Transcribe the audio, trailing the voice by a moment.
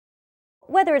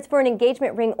Whether it's for an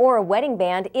engagement ring or a wedding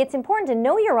band, it's important to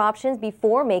know your options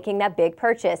before making that big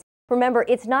purchase. Remember,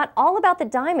 it's not all about the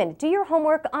diamond. Do your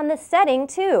homework on the setting,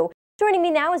 too. Joining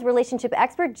me now is relationship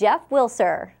expert Jeff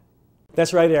Wilser.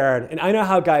 That's right, Aaron. And I know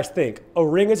how guys think. A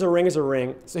ring is a ring is a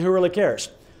ring, so who really cares?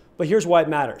 But here's why it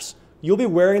matters. You'll be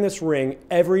wearing this ring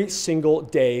every single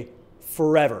day,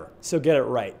 forever. So get it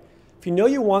right. If you know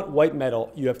you want white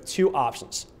metal, you have two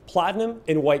options, platinum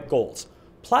and white gold.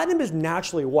 Platinum is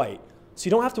naturally white, so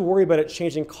you don't have to worry about it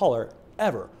changing color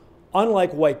ever.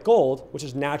 Unlike white gold, which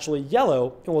is naturally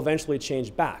yellow and will eventually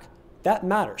change back. That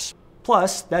matters.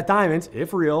 Plus, that diamond,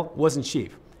 if real, wasn't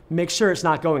cheap. Make sure it's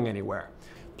not going anywhere.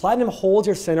 Platinum holds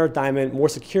your center diamond more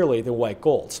securely than white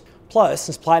gold. Plus,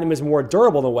 since platinum is more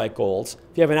durable than white gold,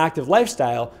 if you have an active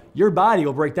lifestyle, your body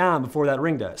will break down before that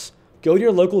ring does. Go to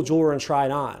your local jeweler and try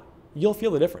it on. You'll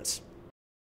feel the difference.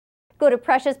 Go to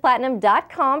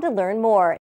PreciousPlatinum.com to learn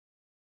more.